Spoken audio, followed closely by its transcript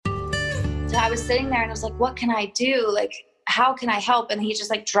So I was sitting there and I was like, what can I do? Like, how can I help? And he just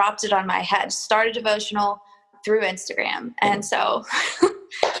like dropped it on my head, started devotional through Instagram. And so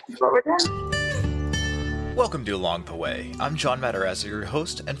that's what we're doing. Welcome to Along the Way. I'm John Matarazzo, your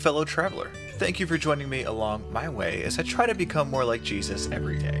host and fellow traveler. Thank you for joining me along my way as I try to become more like Jesus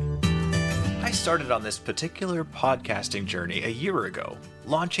every day. I started on this particular podcasting journey a year ago,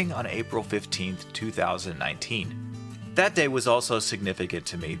 launching on April 15th, 2019. That day was also significant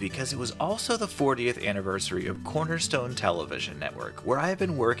to me because it was also the 40th anniversary of Cornerstone Television Network, where I have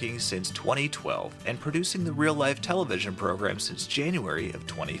been working since 2012 and producing the real-life television program since January of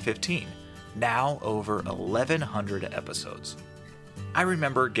 2015. Now over 1,100 episodes. I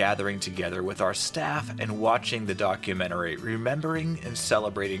remember gathering together with our staff and watching the documentary, remembering and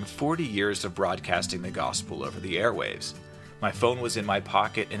celebrating 40 years of broadcasting the gospel over the airwaves. My phone was in my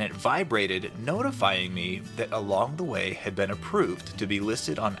pocket and it vibrated, notifying me that Along the Way had been approved to be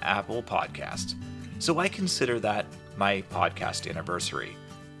listed on Apple Podcasts. So I consider that my podcast anniversary.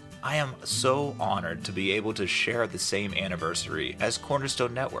 I am so honored to be able to share the same anniversary as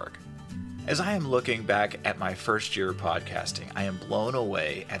Cornerstone Network. As I am looking back at my first year of podcasting, I am blown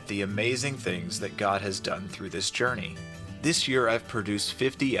away at the amazing things that God has done through this journey. This year I've produced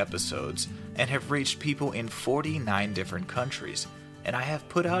 50 episodes and have reached people in 49 different countries, and I have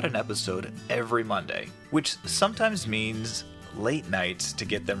put out an episode every Monday, which sometimes means late nights to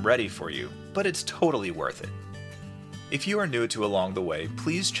get them ready for you, but it's totally worth it. If you are new to Along the Way,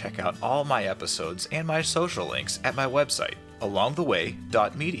 please check out all my episodes and my social links at my website,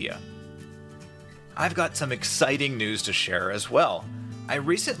 alongtheway.media. I've got some exciting news to share as well. I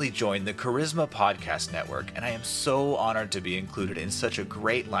recently joined the Charisma Podcast Network, and I am so honored to be included in such a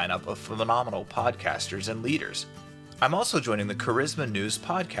great lineup of phenomenal podcasters and leaders. I'm also joining the Charisma News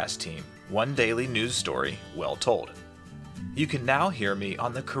podcast team, one daily news story, well told. You can now hear me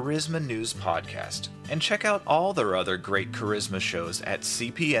on the Charisma News podcast, and check out all their other great Charisma shows at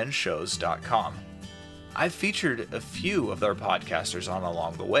cpnshows.com. I've featured a few of their podcasters on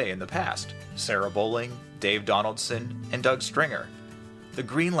Along the Way in the past: Sarah Bowling, Dave Donaldson, and Doug Stringer. The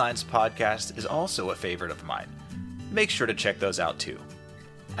Green Lines podcast is also a favorite of mine. Make sure to check those out too.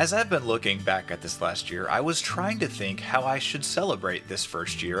 As I've been looking back at this last year, I was trying to think how I should celebrate this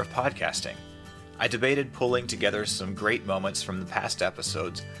first year of podcasting. I debated pulling together some great moments from the past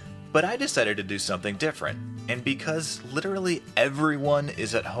episodes, but I decided to do something different. And because literally everyone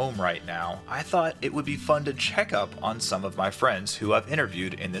is at home right now, I thought it would be fun to check up on some of my friends who I've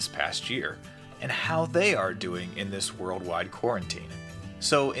interviewed in this past year and how they are doing in this worldwide quarantine.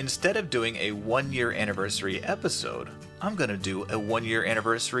 So instead of doing a 1-year anniversary episode, I'm going to do a 1-year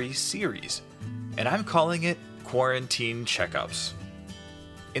anniversary series, and I'm calling it Quarantine Checkups.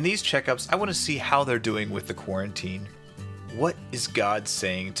 In these checkups, I want to see how they're doing with the quarantine. What is God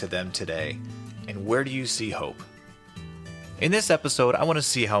saying to them today? And where do you see hope? In this episode, I want to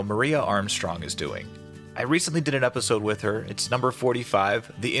see how Maria Armstrong is doing. I recently did an episode with her. It's number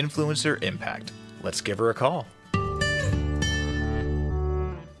 45, The Influencer Impact. Let's give her a call.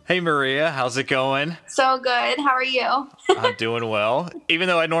 Hey Maria, how's it going? So good. How are you? I'm doing well. Even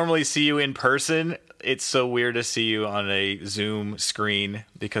though I normally see you in person, it's so weird to see you on a Zoom screen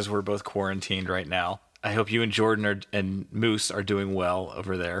because we're both quarantined right now. I hope you and Jordan and Moose are doing well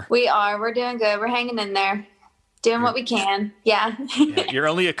over there. We are. We're doing good. We're hanging in there. Doing what we can. Yeah. Yeah, you're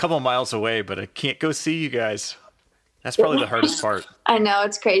only a couple miles away, but I can't go see you guys. That's probably the hardest part. I know.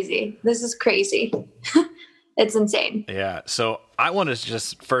 It's crazy. This is crazy. It's insane. Yeah. So I want to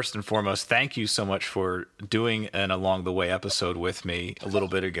just first and foremost, thank you so much for doing an Along the Way episode with me a little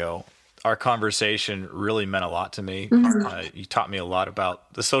bit ago. Our conversation really meant a lot to me. Mm-hmm. You taught me a lot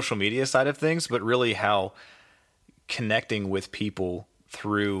about the social media side of things, but really how connecting with people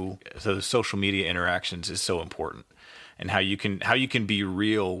through those social media interactions is so important, and how you can be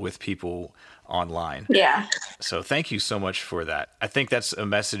real with people online. Yeah. So thank you so much for that. I think that's a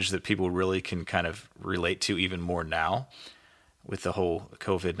message that people really can kind of relate to even more now with the whole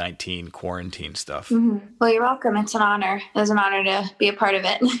COVID-19 quarantine stuff. Mm-hmm. Well, you're welcome. It's an honor. It was an honor to be a part of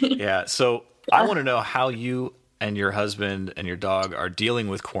it. Yeah. So I want to know how you and your husband and your dog are dealing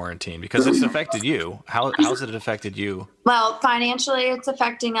with quarantine, because it's affected you. How's it affected you? Well, financially, it's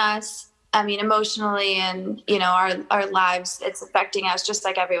affecting us. I mean, emotionally and, our lives, it's affecting us just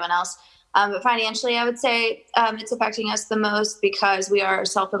like everyone else. But financially, I would say it's affecting us the most because we are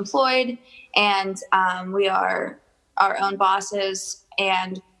self-employed and we are our own bosses,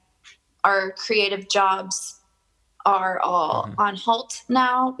 and our creative jobs are all on halt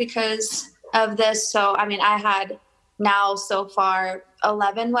now because of this. So, I mean, I had now so far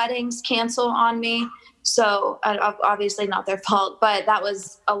 11 weddings cancel on me So obviously not their fault, but that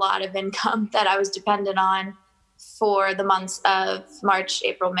was a lot of income that I was dependent on for the months of March,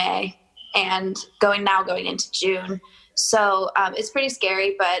 April, May, and going into June. So it's pretty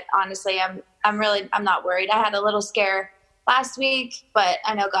scary, but honestly, I'm not worried. I had a little scare last week, but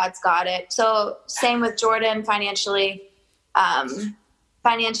I know God's got it. So same with Jordan financially.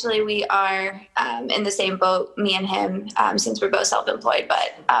 Financially, we are in the same boat, me and him, since we're both self-employed,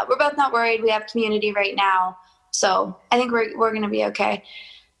 but we're both not worried. We have community right now. So I think we're going to be okay.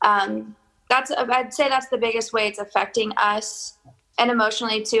 I'd say that's the biggest way it's affecting us. And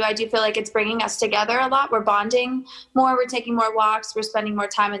emotionally too, I do feel like it's bringing us together a lot. We're bonding more. We're taking more walks. We're spending more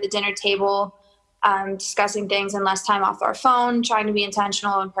time at the dinner table, discussing things and less time off our phone, trying to be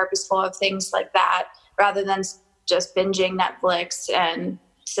intentional and purposeful of things like that rather than just binging Netflix and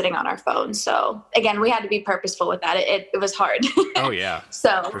sitting on our phone. So again, we had to be purposeful with that. It was hard. Oh yeah.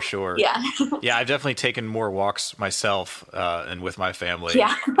 So for sure. Yeah. Yeah. I've definitely taken more walks myself, and with my family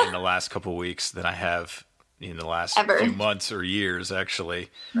in the last couple of weeks than I have in the last few months or years, actually.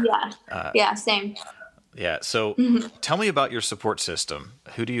 Yeah. Same. Yeah. So tell me about your support system.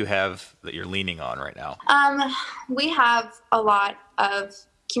 Who do you have that you're leaning on right now? We have a lot of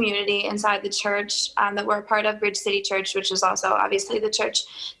community inside the church that we're a part of, Bridge City Church, which is also obviously the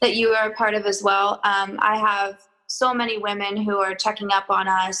church that you are a part of as well. I have so many women who are checking up on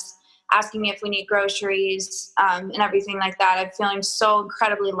us, asking me if we need groceries and everything like that. I'm feeling so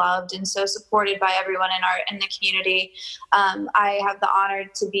incredibly loved and so supported by everyone in the community. I have the honor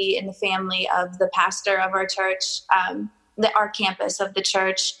to be in the family of the pastor of our church, our campus of the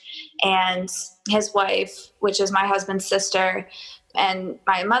church, and his wife, which is my husband's sister, and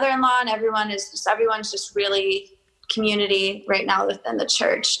my mother-in-law, and everyone's just really community right now within the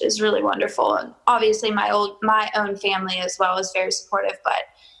church is really wonderful. And obviously my own family as well is very supportive, but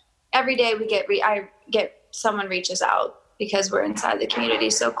every day I get someone reaches out because we're inside the community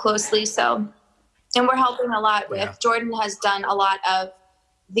so closely. So, and we're helping a lot with, Jordan has done a lot of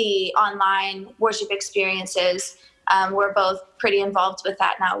the online worship experiences. We're both pretty involved with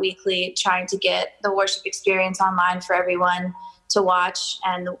that now weekly, trying to get the worship experience online for everyone to watch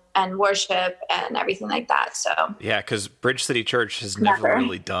and worship and everything like that. So yeah, because Bridge City Church has never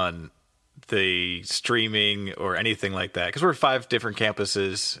really done the streaming or anything like that, because we're 5 different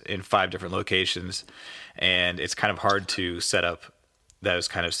campuses in 5 different locations, and it's kind of hard to set up those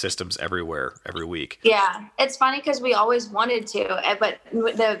kind of systems everywhere every week. Yeah, it's funny because we always wanted to, but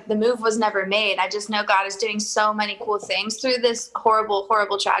the move was never made. I just know God is doing so many cool things through this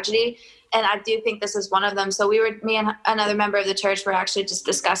horrible tragedy, and I do think this is one of them. So me and another member of the church were actually just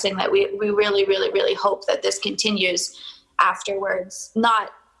discussing that we really, really, really hope that this continues afterwards.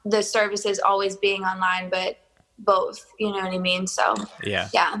 Not the services always being online, but both, you know what I mean? So yeah.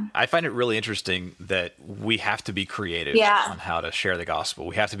 I find it really interesting that we have to be creative on how to share the gospel.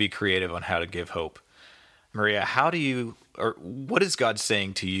 We have to be creative on how to give hope. Maria, what is God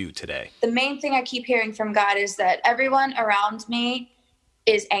saying to you today? The main thing I keep hearing from God is that everyone around me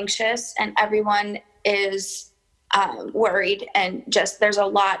is anxious and everyone is worried, and just there's a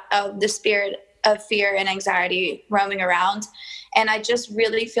lot of the spirit of fear and anxiety roaming around. And I just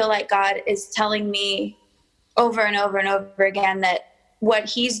really feel like God is telling me over and over and over again that what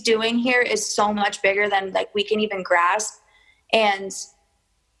he's doing here is so much bigger than like we can even grasp. And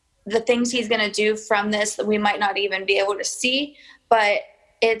the things he's going to do from this that we might not even be able to see, but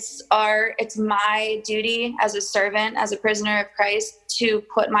it's my duty as a servant, as a prisoner of Christ, to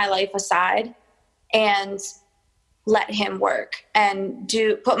put my life aside and let him work and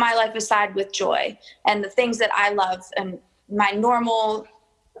put my life aside with joy, and the things that I love and my normal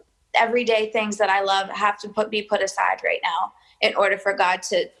everyday things that I love have to be put aside right now in order for God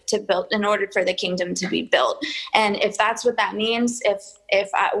to build, in order for the kingdom to be built. And if that's what that means,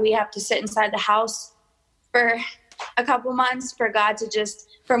 we have to sit inside the house for a couple months for God to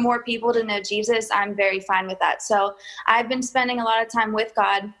for more people to know Jesus, I'm very fine with that. So I've been spending a lot of time with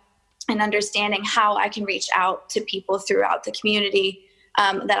God and understanding how I can reach out to people throughout the community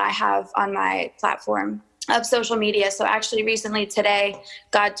that I have on my platform of social media. So actually recently today,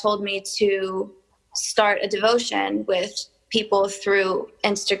 God told me to start a devotion with people through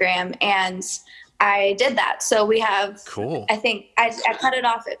Instagram, and I did that. So we have, cool. I think I cut it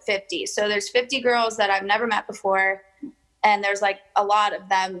off at 50. So there's 50 girls that I've never met before. And there's like a lot of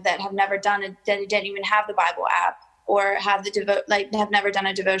them that have never done it, that didn't even have the Bible app or have have never done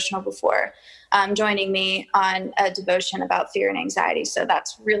a devotional before, joining me on a devotion about fear and anxiety. So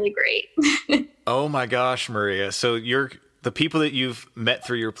that's really great. Oh my gosh, Maria. So the people that you've met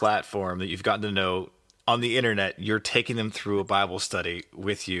through your platform that you've gotten to know on the internet, you're taking them through a Bible study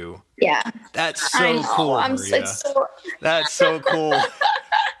with you. Yeah. That's so cool, Maria. That's so cool.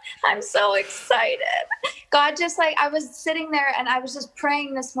 I'm so excited. God, just like, I was sitting there and I was just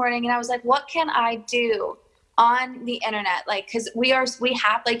praying this morning and I was like, what can I do on the internet? Like, cause we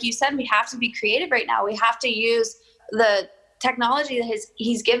have, like you said, we have to be creative right now. We have to use the technology that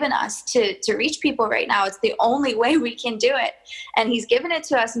he's given us to reach people right now. It's the only way we can do it. And he's given it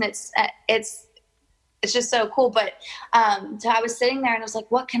to us, and it's just so cool. But, so I was sitting there and I was like,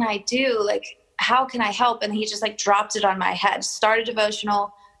 what can I do? Like, how can I help? And he just like dropped it on my head, started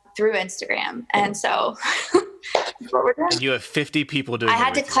devotional through Instagram. And so what we're doing. And you have 50 people doing it. I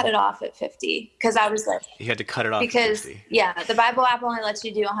had to cut it off at 50 because I was like, you had to cut it off because at 50. Yeah, the Bible app only lets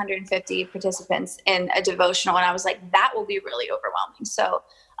you do 150 participants in a devotional. And I was like, that will be really overwhelming. So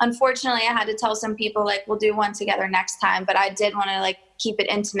unfortunately I had to tell some people like, we'll do one together next time, but I did want to like keep it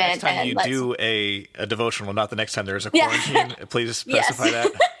intimate. Next time you do a devotional, not the next time there's a quarantine. Yeah. Please specify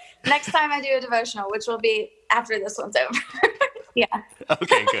that. Next time I do a devotional, which will be after this one's over. Yeah.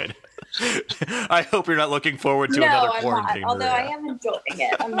 Okay, good. I hope you're not looking forward to another quarantine. Not. Although I am enjoying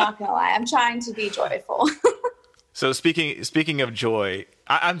it. I'm not going to lie. I'm trying to be joyful. So speaking of joy,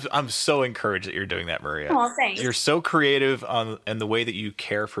 I'm so encouraged that you're doing that, Maria. Oh, thanks. You're so creative in the way that you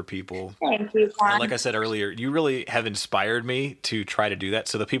care for people. Thank you, John. And like I said earlier, you really have inspired me to try to do that.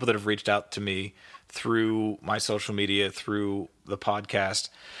 So the people that have reached out to me through my social media, through the podcast,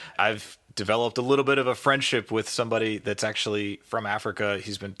 I've developed a little bit of a friendship with somebody that's actually from Africa.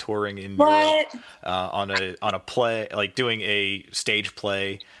 He's been touring in Europe on a play, like doing a stage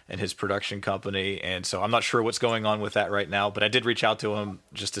play in his production company. And so I'm not sure what's going on with that right now, but I did reach out to him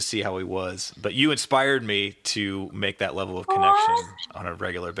just to see how he was. But you inspired me to make that level of connection on a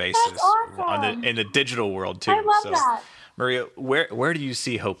regular basis. That's awesome. In the digital world too. I love that. Maria, where do you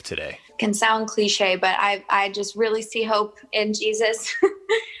see hope today? It can sound cliche, but I just really see hope in Jesus.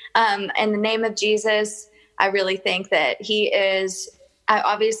 In the name of Jesus, I really think that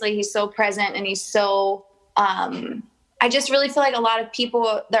obviously he's so present, and he's so, I just really feel like a lot of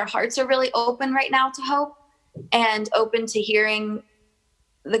people, their hearts are really open right now to hope and open to hearing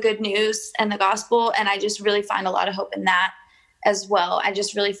the good news and the gospel. And I just really find a lot of hope in that as well. I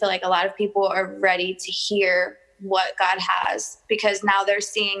just really feel like a lot of people are ready to hear what God has, because now they're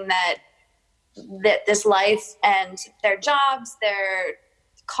seeing that this life and their jobs, their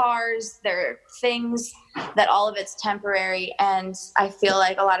cars, their things, that all of it's temporary. And I feel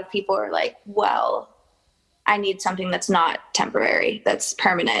like a lot of people are like, well, I need something that's not temporary, that's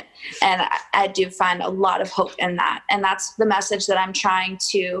permanent. And I do find a lot of hope in that. And that's the message that I'm trying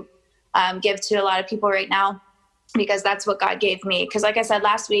to give to a lot of people right now, because that's what God gave me. Because like I said,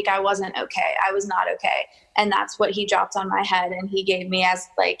 last week, I wasn't okay. I was not okay. And that's what he dropped on my head. And he gave me as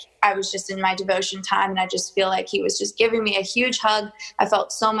like, I was just in my devotion time. And I just feel like he was just giving me a huge hug. I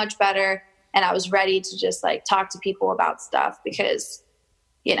felt so much better. And I was ready to just like talk to people about stuff because,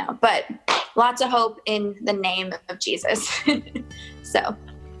 but lots of hope in the name of Jesus. So,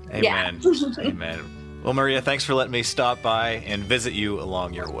 amen. Yeah. Amen. Well, Maria, thanks for letting me stop by and visit you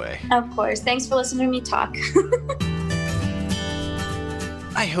along your way. Of course. Thanks for listening to me talk.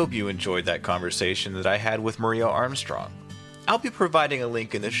 I hope you enjoyed that conversation that I had with Maria Armstrong. I'll be providing a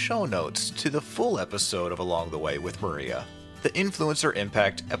link in the show notes to the full episode of Along the Way with Maria, the Influencer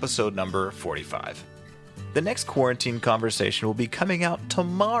Impact episode number 45. The next quarantine conversation will be coming out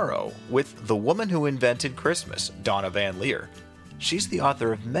tomorrow with the woman who invented Christmas, Donna Van Leer. She's the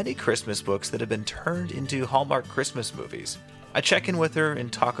author of many Christmas books that have been turned into Hallmark Christmas movies. I check in with her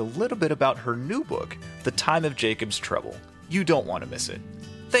and talk a little bit about her new book, The Time of Jacob's Trouble. You don't want to miss it.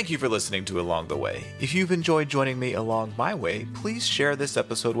 Thank you for listening to Along the Way. If you've enjoyed joining me along my way, please share this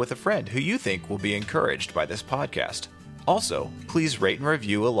episode with a friend who you think will be encouraged by this podcast. Also, please rate and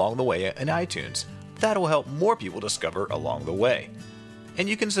review Along the Way in iTunes. That'll help more people discover Along the Way. And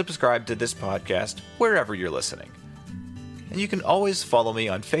you can subscribe to this podcast wherever you're listening. And you can always follow me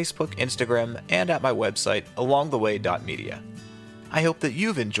on Facebook, Instagram, and at my website, alongtheway.media. I hope that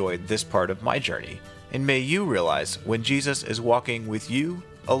you've enjoyed this part of my journey, and may you realize when Jesus is walking with you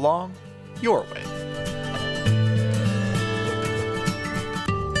along your way.